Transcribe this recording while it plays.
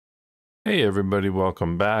Hey everybody,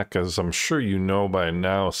 welcome back. As I'm sure you know by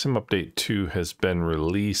now, Sim Update 2 has been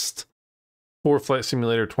released for Flight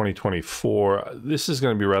Simulator 2024. This is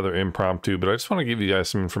going to be rather impromptu, but I just want to give you guys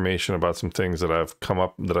some information about some things that I've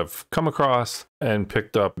come across and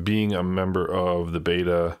picked up being a member of the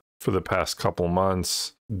beta for the past couple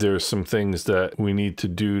months. There's some things that we need to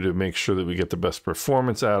do to make sure that we get the best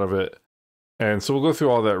performance out of it. And so we'll go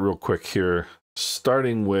through all that real quick here,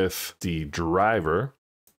 starting with the driver.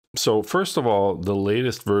 So first of all, the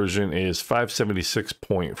latest version is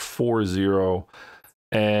 576.40,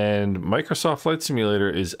 and Microsoft Flight Simulator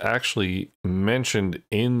is actually mentioned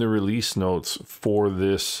in the release notes for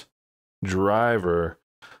this driver.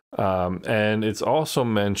 And it's also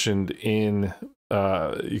mentioned in,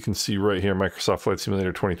 you can see right here, Microsoft Flight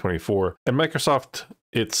Simulator 2024. And Microsoft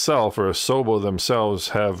itself, or Asobo themselves,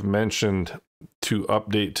 have mentioned to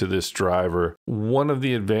update to this driver. One of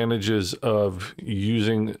the advantages of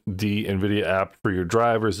using the Nvidia app for your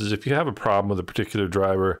drivers is if you have a problem with a particular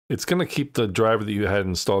driver, it's going to keep the driver that you had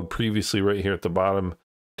installed previously right here at the bottom.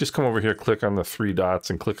 Just come over here, click on the three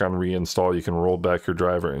dots and click on reinstall. You can roll back your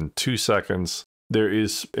driver in 2 seconds. There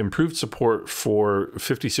is improved support for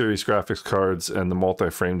 50 series graphics cards and the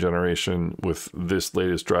multi-frame generation with this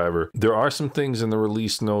latest driver. There are some things in the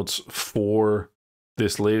release notes for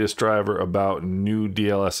this latest driver about new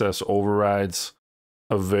DLSS overrides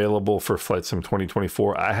available for Flight Sim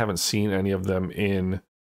 2024. I haven't seen any of them in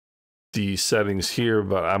the settings here,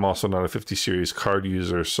 but I'm also not a 50 series card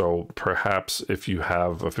user, so perhaps if you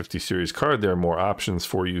have a 50 series card, there are more options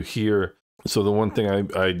for you here. So the one thing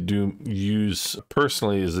I do use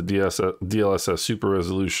personally is the DLSS Super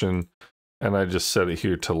Resolution, and I just set it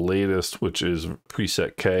here to latest, which is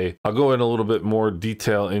preset K. I'll go in a little bit more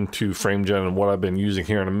detail into FrameGen and what I've been using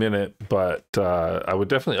here in a minute, but I would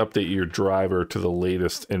definitely update your driver to the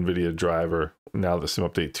latest NVIDIA driver now that Sim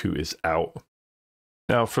Update 2 is out.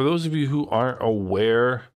 Now, for those of you who aren't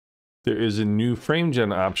aware, there is a new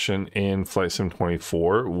FrameGen option in Flight Sim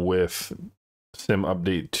 24 with Sim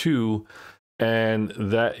Update 2, and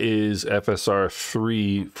that is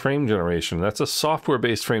FSR3 frame generation. That's a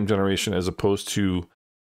software-based frame generation as opposed to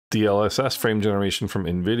DLSS frame generation from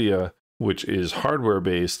Nvidia, which is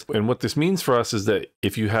hardware-based. And what this means for us is that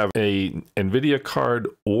if you have a Nvidia card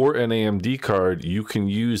or an AMD card, you can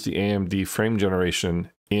use the AMD frame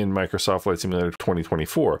generation in Microsoft Flight Simulator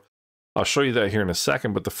 2024. I'll show you that here in a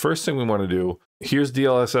second, but the first thing we want to do, here's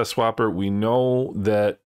DLSS Swapper. We know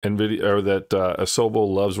that Nvidia, or that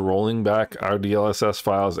Asobo loves rolling back our DLSS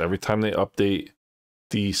files every time they update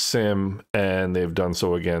the sim, and they've done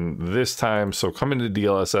so again this time. So come into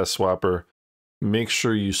DLSS Swapper, make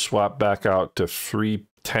sure you swap back out to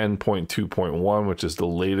 3.10.2.1, which is the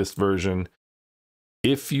latest version.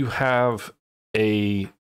 If you have a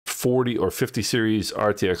 40 or 50 series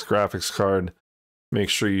RTX graphics card, make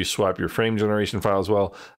sure you swap your frame generation file as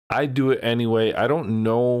well. I do it anyway. I don't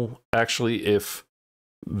know actually if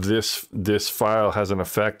this file has an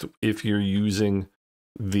effect if you're using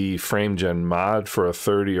the FrameGen mod for a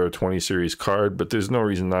 30 or 20 series card, but there's no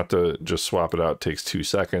reason not to just swap it out. It takes 2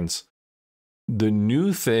 seconds. The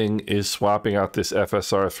new thing is swapping out this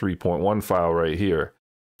FSR 3.1 file right here.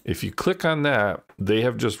 If you click on that, they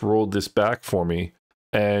have just rolled this back for me.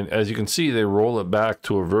 And as you can see, they roll it back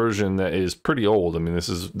to a version that is pretty old. I mean, this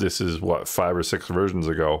is what, 5 or 6 versions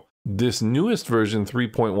ago. This newest version,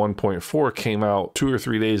 3.1.4, came out 2 or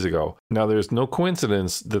 3 days ago. Now, there's no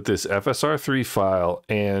coincidence that this FSR3 file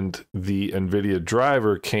and the NVIDIA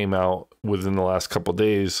driver came out within the last couple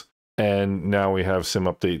days, and now we have Sim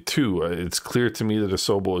Update 2. It's clear to me that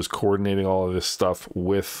Asobo is coordinating all of this stuff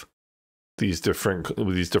with these different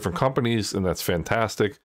companies, and that's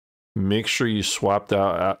fantastic. Make sure you swap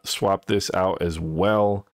this out as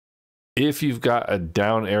well. If you've got a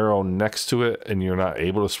down arrow next to it and you're not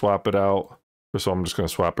able to swap it out, so I'm just going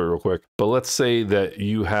to swap it real quick. But let's say that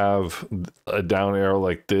you have a down arrow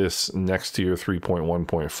like this next to your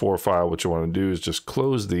 3.1.4 file. What you want to do is just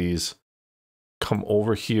close these, come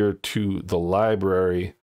over here to the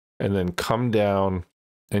library, and then come down,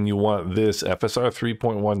 and you want this FSR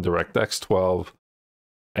 3.1 DirectX 12.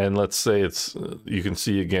 And let's say you can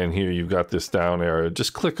see again here, you've got this down arrow.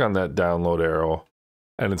 Just click on that download arrow,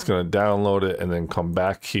 and it's going to download it, and then come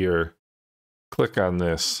back here, click on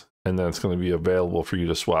this, and then it's going to be available for you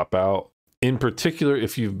to swap out. In particular,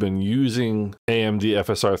 if you've been using AMD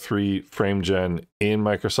FSR3 FrameGen in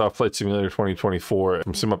Microsoft Flight Simulator 2024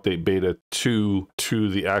 from Sim Update Beta 2 to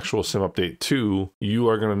the actual Sim Update 2, you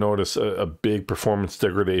are going to notice a big performance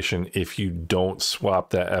degradation if you don't swap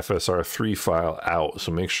that FSR3 file out.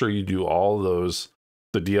 So make sure you do all those,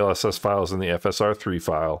 the DLSS files and the FSR3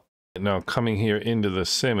 file, Now coming here into the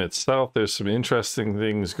sim itself, there's some interesting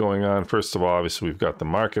things going on. First of all, obviously we've got the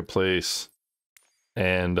marketplace,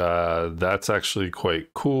 and that's actually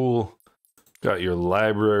quite cool. Got your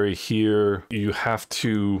library here. You have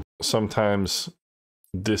to sometimes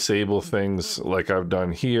disable things like I've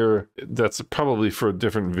done here. That's probably for a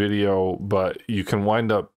different video, but you can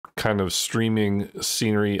wind up kind of streaming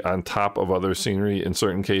scenery on top of other scenery in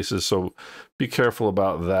certain cases. So be careful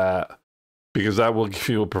about that, because that will give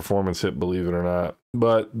you a performance hit, believe it or not.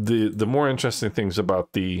 But the more interesting things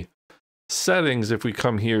about the settings, if we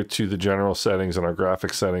come here to the general settings and our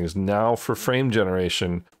graphic settings, now for frame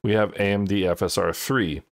generation, we have AMD FSR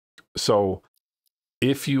 3. So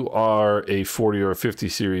if you are a 40 or 50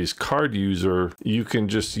 series card user, you can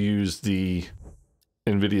just use the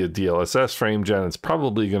Nvidia DLSS frame gen. It's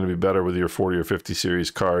probably going to be better with your 40 or 50 series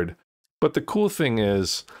card. But the cool thing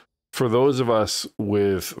is, for those of us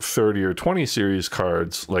with 30 or 20 series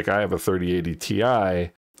cards, like I have a 3080 Ti,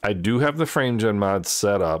 I do have the frame gen mod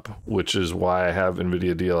set up, which is why I have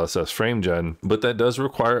Nvidia DLSS frame gen, but that does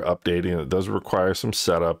require updating. It does require some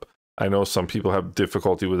setup. I know some people have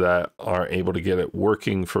difficulty with that, aren't able to get it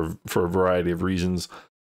working for a variety of reasons.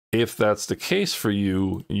 If that's the case for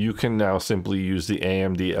you, you can now simply use the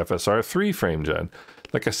AMD FSR 3 frame gen.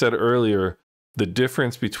 Like I said earlier, the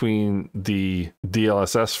difference between the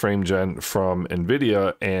DLSS frame gen from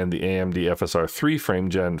Nvidia and the AMD FSR 3 frame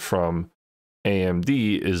gen from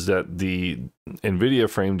AMD is that the Nvidia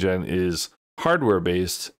frame gen is hardware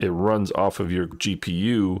based. It runs off of your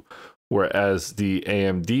GPU, whereas the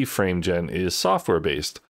AMD frame gen is software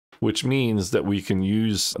based, which means that we can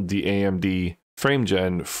use the AMD frame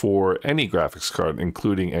gen for any graphics card,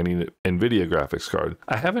 including any Nvidia graphics card.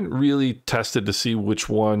 I haven't really tested to see which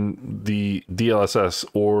one, the DLSS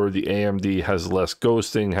or the AMD, has less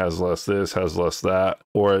ghosting, has less this, has less that,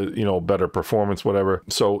 or, you know, better performance, whatever.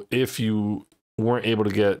 So if you weren't able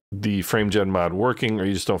to get the frame gen mod working, or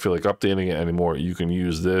you just don't feel like updating it anymore, you can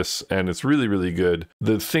use this, and it's really, really good.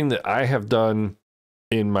 The thing that I have done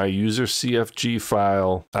in my User.cfg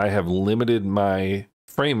file, I have limited my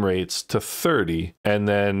frame rates to 30, and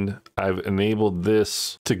then I've enabled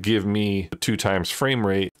this to give me 2 times frame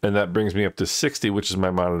rate, and that brings me up to 60, which is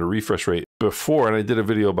my monitor refresh rate. Before, and I did a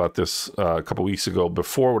video about this a couple weeks ago,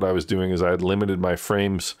 before what I was doing is I had limited my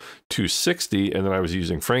frames to 60, and then I was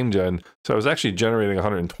using frame gen, so I was actually generating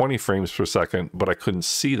 120 frames per second, but I couldn't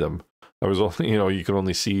see them. I was only, you know, you could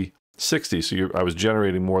only see 60, so I was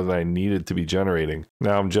generating more than I needed to be generating.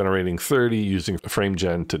 Now I'm generating 30 using frame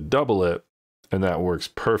gen to double it, and that works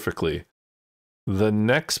perfectly. The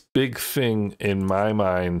next big thing in my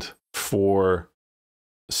mind for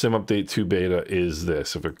Sim Update 2 Beta is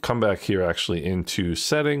this. If I come back here actually into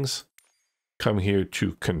settings, come here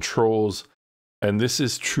to controls, and this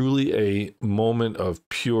is truly a moment of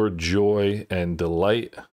pure joy and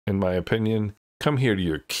delight, in my opinion. Come here to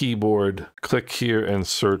your keyboard, click here and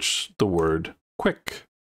search the word quick.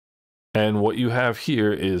 And what you have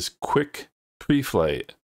here is quick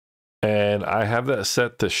pre-flight. And I have that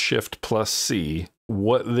set to Shift+C.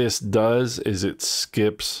 What this does is it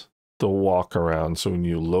skips the walk around. So when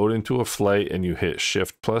you load into a flight and you hit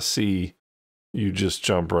Shift+C, you just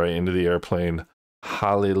jump right into the airplane.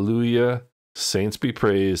 Hallelujah. Saints be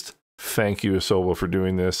praised. Thank you, Asobo, for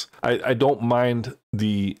doing this. I don't mind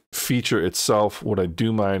the feature itself. What I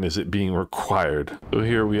do mind is it being required. So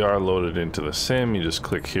here we are loaded into the sim. You just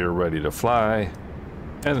click here, ready to fly,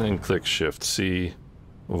 and then click Shift+C.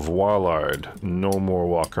 Voilard, no more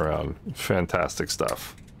walk around. Fantastic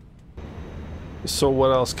stuff. So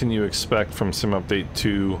what else can you expect from Sim Update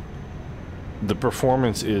 2? The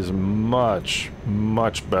performance is much,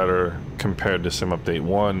 much better compared to Sim Update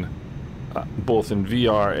 1. Both in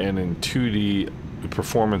VR and in 2D, the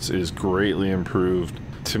performance is greatly improved.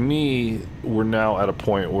 To me, we're now at a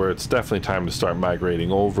point where it's definitely time to start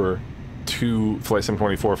migrating over to Flight Sim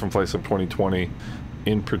 24 from Flight Sim 2020.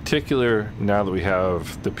 In particular, now that we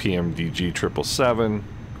have the PMDG 777,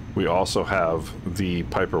 we also have the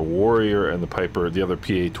Piper Warrior and the other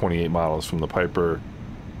PA-28 models from the Piper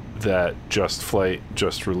that Just Flight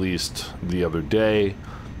just released the other day.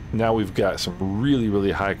 Now we've got some really,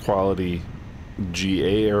 really high quality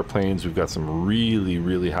GA airplanes. We've got some really,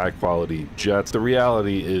 really high quality jets. The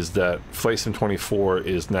reality is that Flight Sim 24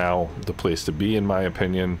 is now the place to be, in my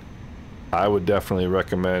opinion. I would definitely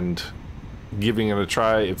recommend giving it a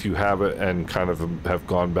try if you have it and kind of have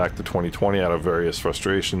gone back to 2020 out of various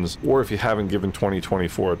frustrations, or if you haven't given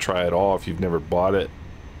 2024 a try at all, if you've never bought it.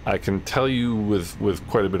 I can tell you with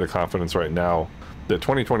quite a bit of confidence right now that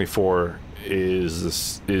 2024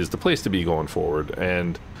 is the place to be going forward.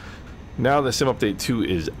 And Now that Sim Update 2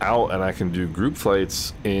 is out and I can do group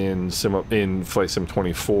flights in Flight Sim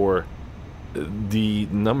 24, the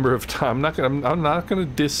number of times I'm not gonna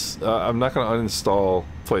uninstall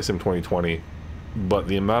Flight Sim 2020, but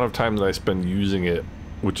the amount of time that I spend using it,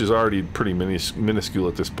 which is already pretty minuscule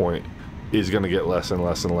at this point, is going to get less and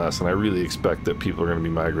less and less, and I really expect that people are going to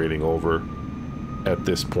be migrating over at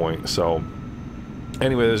this point. So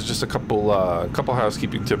anyway, there's just a couple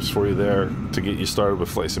housekeeping tips for you there to get you started with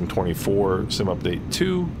Flight Sim 24 Sim Update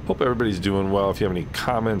 2. Hope everybody's doing well. If you have any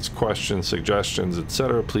comments, questions, suggestions,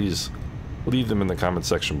 etc., please leave them in the comment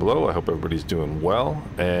section below. I hope everybody's doing well,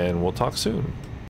 and we'll talk soon.